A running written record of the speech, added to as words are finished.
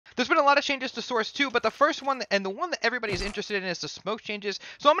there's been a lot of changes to Source 2, but the first one and the one that everybody's interested in is the smoke changes.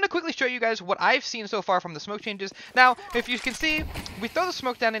 So I'm going to quickly show you guys what I've seen so far from the smoke changes. Now, if you can see, we throw the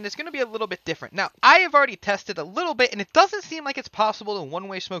smoke down and it's going to be a little bit different. Now, I have already tested a little bit, and it doesn't seem like it's possible to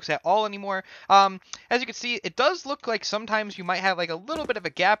one-way smokes at all anymore. As you can see, it does look like sometimes you might have like a little bit of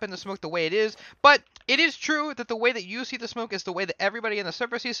a gap in the smoke the way it is, but it is true that the way that you see the smoke is the way that everybody in the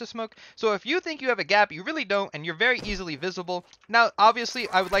server sees the smoke. So if you think you have a gap, you really don't, and you're very easily visible. Now, obviously,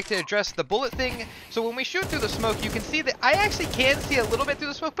 I would like to address the bullet thing. So when we shoot through the smoke, you can see that I actually can see a little bit through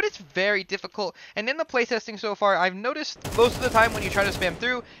the smoke, but it's very difficult. And in the playtesting so far, I've noticed most of the time when you try to spam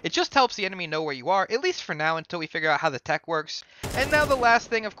through, it just helps the enemy know where you are, at least for now, until we figure out how the tech works. And now the last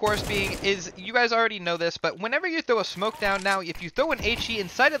thing, of course, being is, you guys already know this, but whenever you throw a smoke down, now if you throw an HE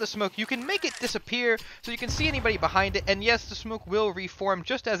inside of the smoke, you can make it disappear so you can see anybody behind it. And yes, the smoke will reform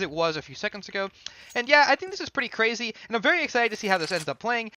just as it was a few seconds ago. And yeah, I think this is pretty crazy, and I'm very excited to see how this ends up playing.